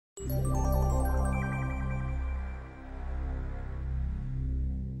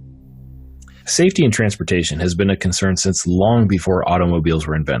Safety in transportation has been a concern since long before automobiles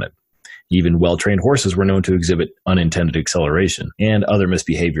were invented. Even well-trained horses were known to exhibit unintended acceleration and other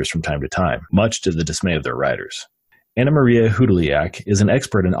misbehaviors from time to time, much to the dismay of their riders. Anamaria Hutuleac is an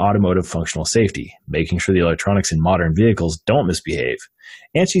expert in automotive functional safety, making sure the electronics in modern vehicles don't misbehave.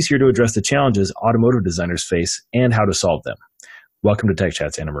 And she's here to address the challenges automotive designers face and how to solve them. Welcome to Tech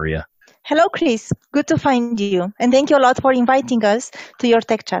Chats, Anamaria. Hello, Chris. Good to find you. And thank you a lot for inviting us to your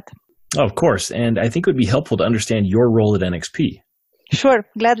Tech Chat. Oh, of course. And I think it would be helpful to understand your role at NXP. Sure,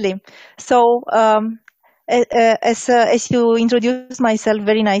 gladly. So, as you introduced myself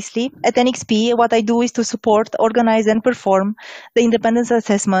very nicely, at NXP, what I do is to support, organize, and perform the independence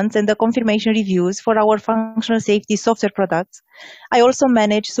assessments and the confirmation reviews for our functional safety software products. I also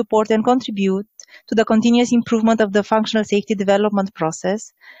manage, support, and contribute to the continuous improvement of the functional safety development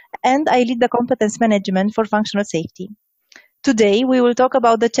process, and I lead the competence management for functional safety. Today, we will talk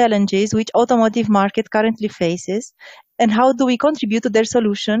about the challenges which automotive market currently faces and how do we contribute to their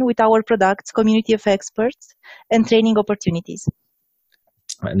solution with our products, community of experts, and training opportunities.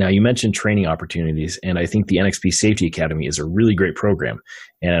 Now, you mentioned training opportunities, and I think the NXP Safety Academy is a really great program,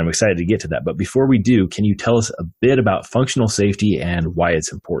 and I'm excited to get to that. But before we do, can you tell us a bit about functional safety and why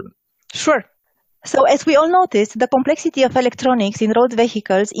it's important? Sure. So as we all noticed, the complexity of electronics in road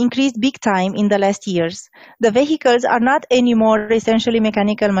vehicles increased big time in the last years. The vehicles are not anymore essentially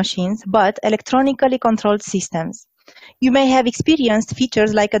mechanical machines, but electronically controlled systems. You may have experienced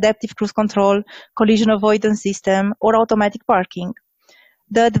features like adaptive cruise control, collision avoidance system, or automatic parking.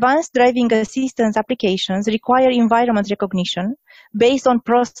 The advanced driving assistance applications require environment recognition based on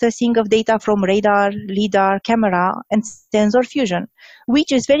processing of data from radar, LiDAR, camera, and sensor fusion,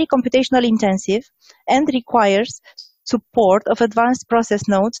 which is very computational intensive and requires support of advanced process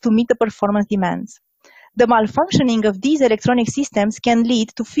nodes to meet the performance demands. The malfunctioning of these electronic systems can lead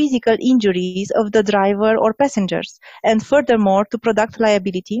to physical injuries of the driver or passengers, and furthermore to product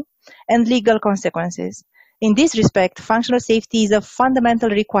liability and legal consequences. In this respect, functional safety is a fundamental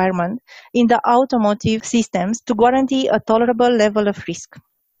requirement in the automotive systems to guarantee a tolerable level of risk.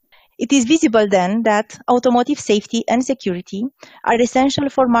 It is visible then that automotive safety and security are essential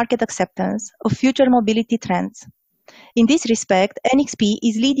for market acceptance of future mobility trends. In this respect, NXP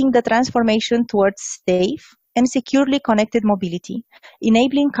is leading the transformation towards safe and securely connected mobility,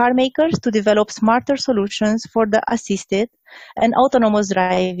 enabling car makers to develop smarter solutions for the assisted and autonomous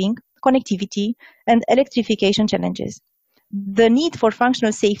driving, connectivity, and electrification challenges. The need for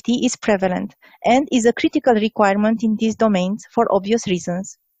functional safety is prevalent and is a critical requirement in these domains for obvious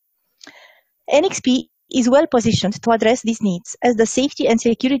reasons. NXP is well positioned to address these needs as the safety and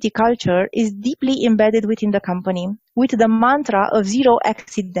security culture is deeply embedded within the company, with the mantra of zero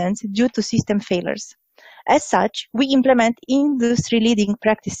accidents due to system failures. As such, we implement industry-leading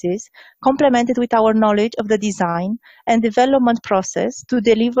practices complemented with our knowledge of the design and development process to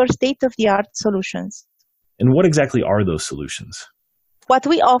deliver state-of-the-art solutions. And what exactly are those solutions? What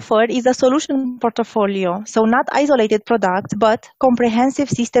we offer is a solution portfolio, so not isolated products, but comprehensive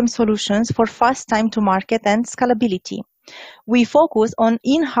system solutions for fast time to market and scalability. We focus on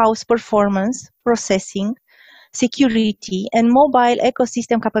in-house performance, processing, security, and mobile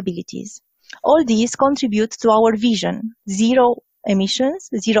ecosystem capabilities. All these contribute to our vision: zero emissions,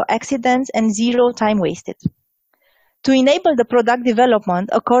 zero accidents, and zero time wasted. To enable the product development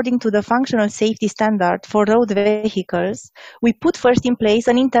according to the functional safety standard for road vehicles, we put first in place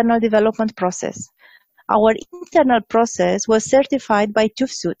an internal development process. Our internal process was certified by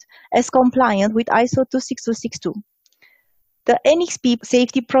TÜV as compliant with ISO 26262. The NXP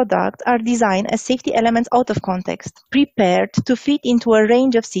safety products are designed as safety elements out of context, prepared to fit into a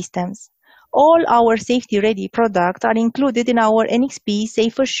range of systems. All our safety-ready products are included in our NXP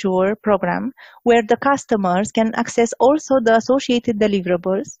SAFEASSURE program, where the customers can access also the associated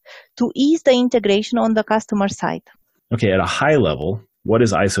deliverables to ease the integration on the customer side. Okay, at a high level, what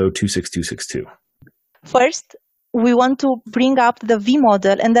is ISO 26262? First, we want to bring up the V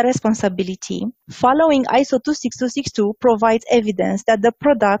model and the responsibility. Following ISO 26262 provides evidence that the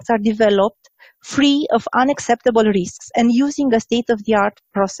products are developed free of unacceptable risks and using a state-of-the-art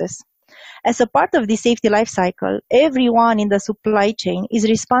process. As a part of the safety lifecycle, everyone in the supply chain is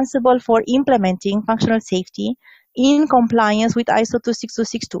responsible for implementing functional safety in compliance with ISO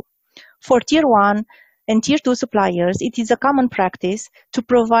 26262. For Tier 1 and Tier 2 suppliers, it is a common practice to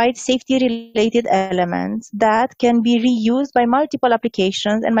provide safety-related elements that can be reused by multiple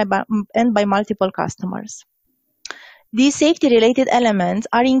applications and by multiple customers. These safety-related elements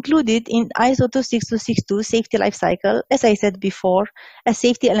are included in ISO 26262 safety lifecycle, as I said before, as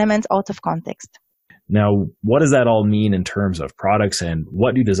safety elements out of context. Now, what does that all mean in terms of products, and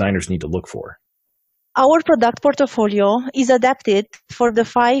what do designers need to look for? Our product portfolio is adapted for the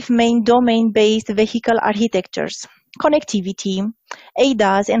 5 main domain-based vehicle architectures: connectivity,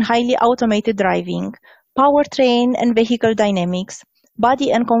 ADAS and highly automated driving, powertrain and vehicle dynamics,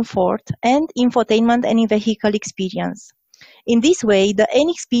 body and comfort, and infotainment and in-vehicle experience. In this way, the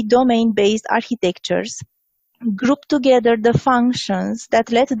NXP domain-based architectures group together the functions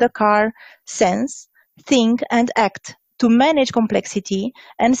that let the car sense, think, and act to manage complexity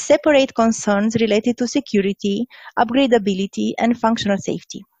and separate concerns related to security, upgradability, and functional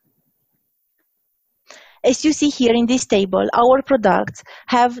safety. As you see here in this table, our products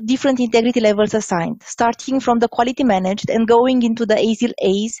have different integrity levels assigned, starting from the quality managed and going into the ASIL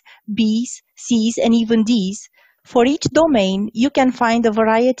A's, B's, C's, and even D's. For each domain, you can find a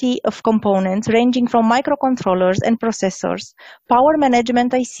variety of components ranging from microcontrollers and processors, power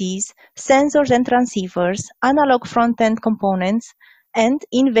management ICs, sensors and transceivers, analog front-end components, and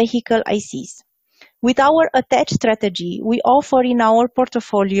in-vehicle ICs. With our attached strategy, we offer in our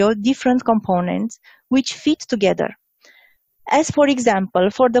portfolio different components which fit together. As for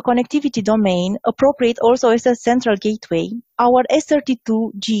example, for the connectivity domain, appropriate also as a central gateway, our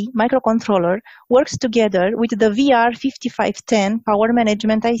S32G microcontroller works together with the VR5510 power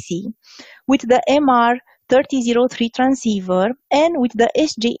management IC, with the MR3003 transceiver, and with the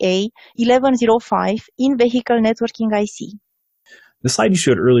SJA1105 in-vehicle networking IC. The slide you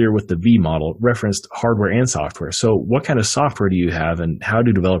showed earlier with the V model referenced hardware and software. So what kind of software do you have, and how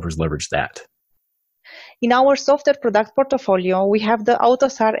do developers leverage that? In our software product portfolio, we have the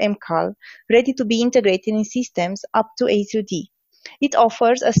AUTOSAR MCAL, ready to be integrated in systems up to ASIL D. It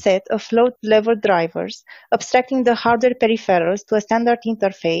offers a set of low-level drivers, abstracting the hardware peripherals to a standard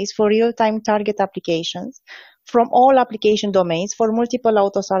interface for real-time target applications from all application domains for multiple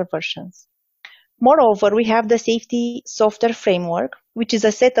AUTOSAR versions. Moreover, we have the safety software framework, which is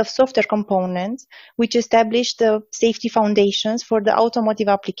a set of software components which establish the safety foundations for the automotive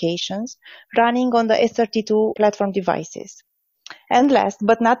applications running on the S32 platform devices. And last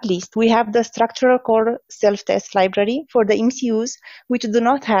but not least, we have the structural core self-test library for the MCUs which do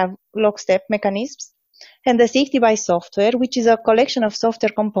not have lockstep mechanisms, and the safety by software, which is a collection of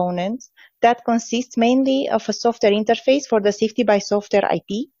software components that consists mainly of a software interface for the safety by software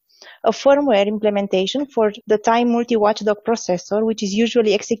IP, a firmware implementation for the time multi-watchdog processor, which is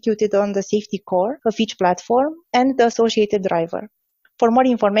usually executed on the safety core of each platform, and the associated driver. For more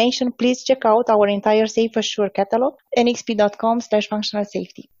information, please check out our entire SAFEASSURE catalog, nxp.com/functional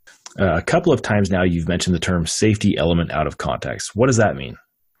safety. A couple of times now you've mentioned the term safety element out of context. What does that mean?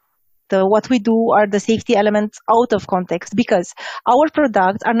 What we do are the safety elements out of context, because our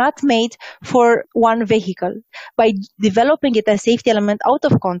products are not made for one vehicle. By developing it as safety element out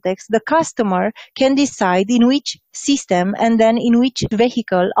of context, the customer can decide in which system and then in which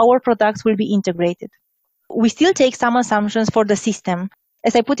vehicle our products will be integrated. We still take some assumptions for the system.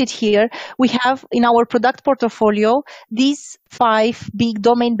 As I put it here, we have in our product portfolio these 5 big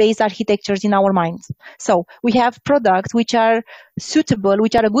domain-based architectures in our minds. So we have products which are suitable,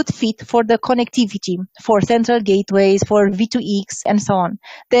 which are a good fit for the connectivity, for central gateways, for V2X, and so on.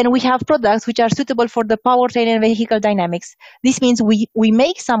 Then we have products which are suitable for the powertrain and vehicle dynamics. This means we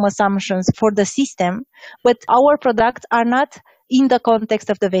make some assumptions for the system, but our products are not in the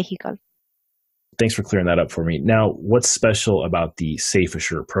context of the vehicle. Thanks for clearing that up for me. Now, what's special about the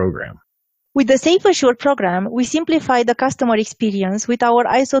SAFEASSURE program? With the SAFEASSURE program, we simplify the customer experience with our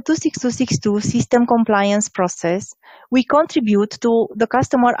ISO 26262 system compliance process. We contribute to the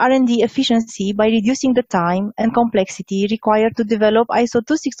customer R&D efficiency by reducing the time and complexity required to develop ISO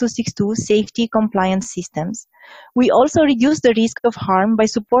 26262 safety compliance systems. We also reduce the risk of harm by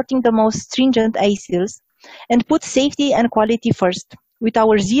supporting the most stringent ASILs and put safety and quality first, with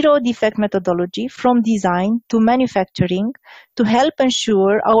our zero defect methodology from design to manufacturing to help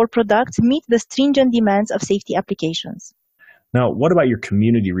ensure our products meet the stringent demands of safety applications. Now, what about your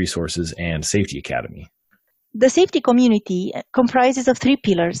community resources and safety academy? The safety community comprises of 3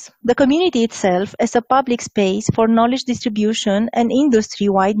 pillars. The community itself as a public space for knowledge distribution and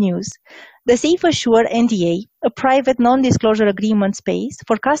industry-wide news. The SAFEASSURE NDA, a private non-disclosure agreement space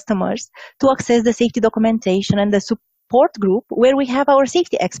for customers to access the safety documentation, and the support group where we have our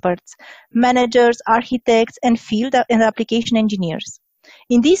safety experts, managers, architects, and field and application engineers.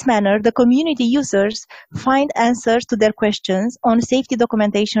 In this manner, the community users find answers to their questions on safety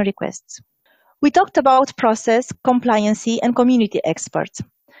documentation requests. We talked about process, compliancy, and community experts.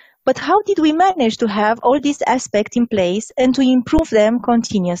 But how did we manage to have all these aspects in place and to improve them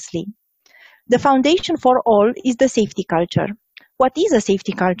continuously? The foundation for all is the safety culture. What is a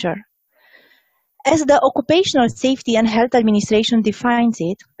safety culture? As the Occupational Safety and Health Administration defines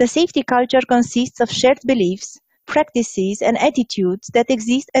it, the safety culture consists of shared beliefs, practices, and attitudes that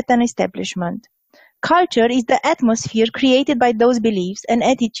exist at an establishment. Culture is the atmosphere created by those beliefs and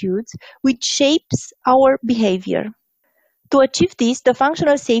attitudes which shapes our behavior. To achieve this, the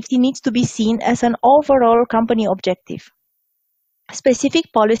functional safety needs to be seen as an overall company objective. Specific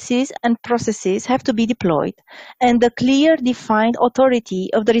policies and processes have to be deployed, and the clear defined authority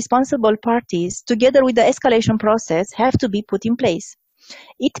of the responsible parties, together with the escalation process, have to be put in place.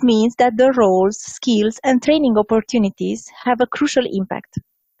 It means that the roles, skills, and training opportunities have a crucial impact.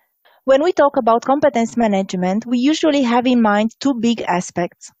 When we talk about competence management, we usually have in mind two big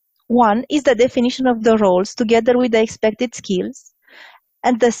aspects. One is the definition of the roles together with the expected skills,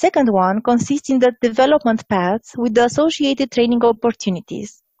 and the second one consists in the development paths with the associated training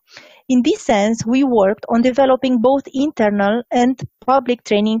opportunities. In this sense, we worked on developing both internal and public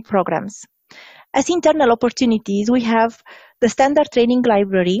training programs. As internal opportunities, we have the standard training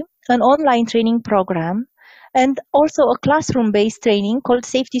library, an online training program, and also a classroom-based training called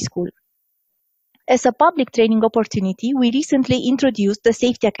Safety School. As a public training opportunity, we recently introduced the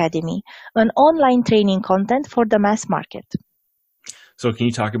Safety Academy, an online training content for the mass market. So can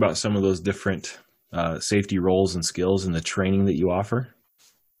you talk about some of those different safety roles and skills in the training that you offer?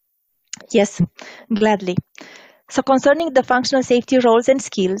 Yes, gladly. So concerning the functional safety roles and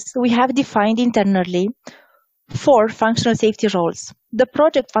skills, we have defined internally 4 functional safety roles: the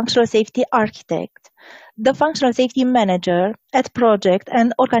project functional safety architect, the functional safety manager at project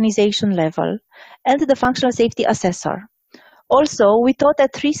and organization level, and the functional safety assessor. Also, we taught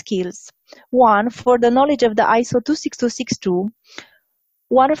at 3 skills: one for the knowledge of the ISO 26262,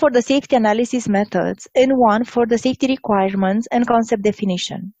 one for the safety analysis methods, and one for the safety requirements and concept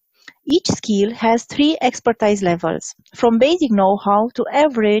definition. Each skill has 3 expertise levels, from basic know-how to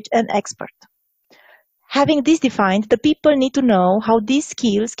average and expert. Having this defined, the people need to know how these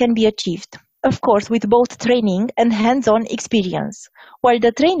skills can be achieved, of course with both training and hands-on experience. While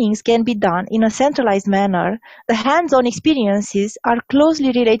the trainings can be done in a centralized manner, the hands-on experiences are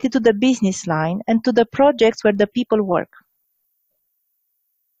closely related to the business line and to the projects where the people work.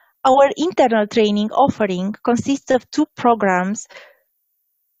 Our internal training offering consists of 2 programs,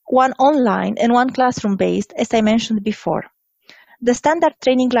 one online and one classroom-based, as I mentioned before. The standard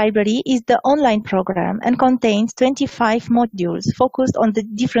training library is the online program and contains 25 modules focused on the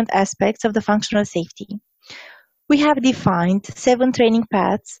different aspects of the functional safety. We have defined 7 training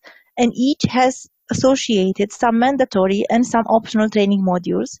paths, and each has associated some mandatory and some optional training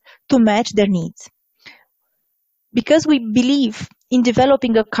modules to match their needs. Because we believe in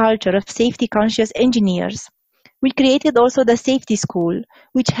developing a culture of safety-conscious engineers, we created also the Safety School,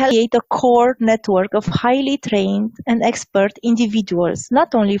 which helps create a core network of highly trained and expert individuals,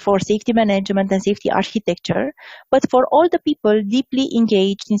 not only for safety management and safety architecture, but for all the people deeply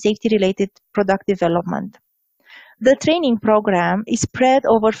engaged in safety-related product development. The training program is spread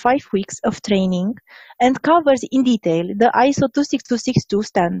over 5 weeks of training and covers in detail the ISO 26262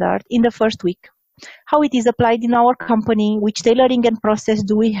 standard in the first week, how it is applied in our company, which tailoring and process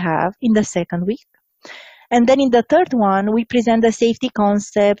do we have in the second week. And then in the third one, we present the safety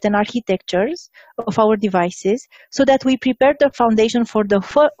concept and architectures of our devices so that we prepare the foundation for the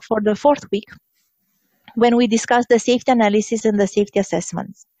fourth week when we discuss the safety analysis and the safety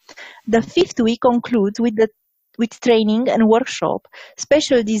assessments. The fifth week concludes with training and workshop,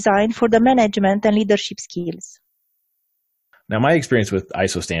 special designed for the management and leadership skills. Now, my experience with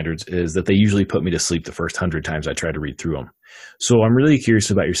ISO standards is that they usually put me to sleep the first 100 times I try to read through them. So I'm really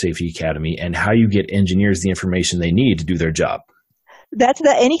curious about your Safety Academy and how you get engineers the information they need to do their job. That's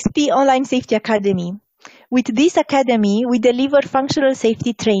the NXP Online Safety Academy. With this academy, we deliver functional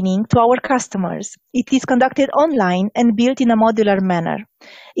safety training to our customers. It is conducted online and built in a modular manner.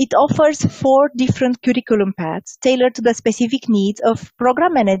 It offers 4 different curriculum paths tailored to the specific needs of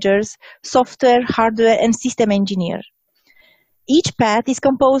program managers, software, hardware, and system engineers. Each path is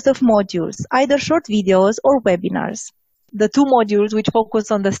composed of modules, either short videos or webinars. The 2 modules which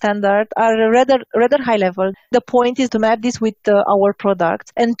focus on the standard are rather high level. The point is to map this with our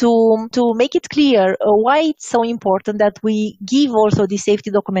product and to make it clear why it's so important that we give also the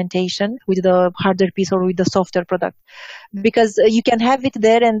safety documentation with the hardware piece or with the software product. Because you can have it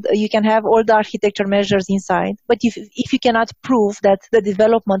there and you can have all the architecture measures inside. But if you cannot prove that the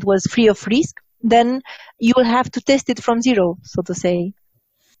development was free of risk, then you will have to test it from zero, so to say.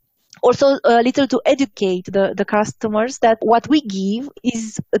 Also, a little to educate the customers that what we give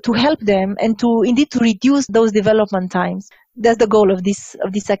is to help them and to indeed to reduce those development times. That's the goal of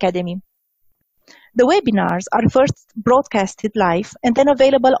this academy. The webinars are first broadcasted live and then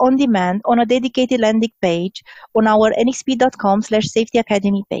available on demand on a dedicated landing page on our nxp.com/Safety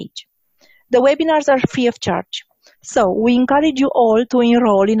Academy page. The webinars are free of charge. So we encourage you all to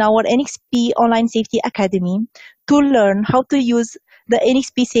enroll in our NXP Online Safety Academy to learn how to use the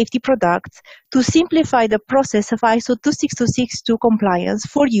NXP safety products to simplify the process of ISO 26262 compliance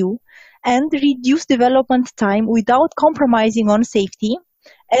for you and reduce development time without compromising on safety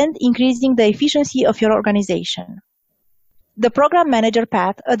and increasing the efficiency of your organization. The Program Manager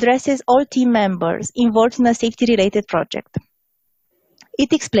path addresses all team members involved in a safety-related project.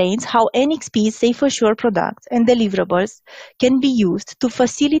 It explains how NXP's SAFEASSURE products and deliverables can be used to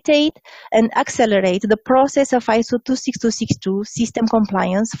facilitate and accelerate the process of ISO 26262 system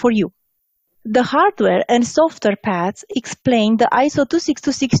compliance for you. The hardware and software paths explain the ISO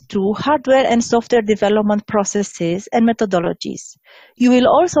 26262 hardware and software development processes and methodologies. You will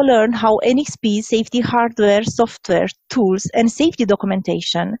also learn how NXP's safety hardware, software, tools, and safety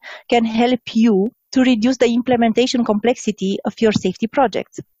documentation can help you to reduce the implementation complexity of your safety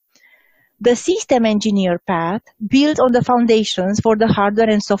projects. The system engineer path builds on the foundations for the hardware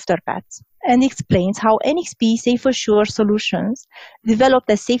and software paths and explains how NXP SAFEASSURE solutions developed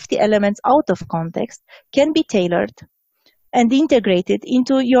as safety elements out of context can be tailored and integrated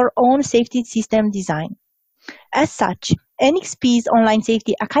into your own safety system design. As such, NXP's Online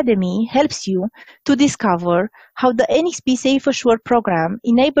Safety Academy helps you to discover how the NXP SAFEASSURE program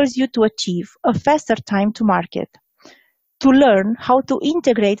enables you to achieve a faster time to market, to learn how to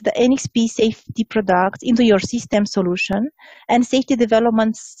integrate the NXP safety products into your system solution and safety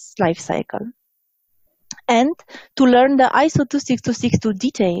development lifecycle, and to learn the ISO 26262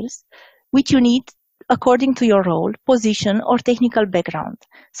 details which you need according to your role, position, or technical background.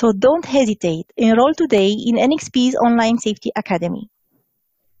 So don't hesitate. Enroll today in NXP's Online Safety Academy.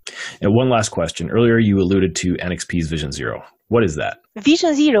 And one last question. Earlier you alluded to NXP's Vision Zero. What is that?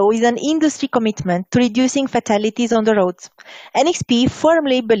 Vision Zero is an industry commitment to reducing fatalities on the roads. NXP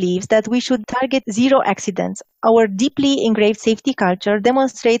firmly believes that we should target zero accidents. Our deeply engraved safety culture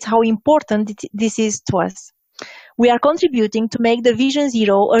demonstrates how important this is to us. We are contributing to make the Vision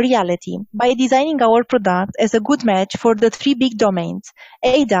Zero a reality by designing our product as a good match for the three big domains: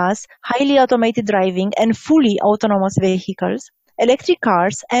 ADAS, highly automated driving, and fully autonomous vehicles, electric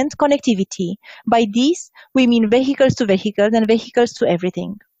cars, and connectivity. By this, we mean vehicles to vehicles and vehicles to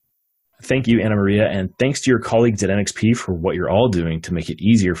everything. Thank you, Anamaria, and thanks to your colleagues at NXP for what you're all doing to make it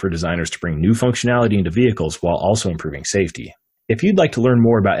easier for designers to bring new functionality into vehicles while also improving safety. If you'd like to learn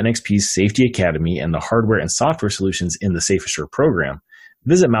more about NXP's Safety Academy and the hardware and software solutions in the SAFEASSURE program,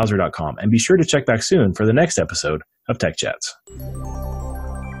 visit Mouser.com and be sure to check back soon for the next episode of Tech Chats.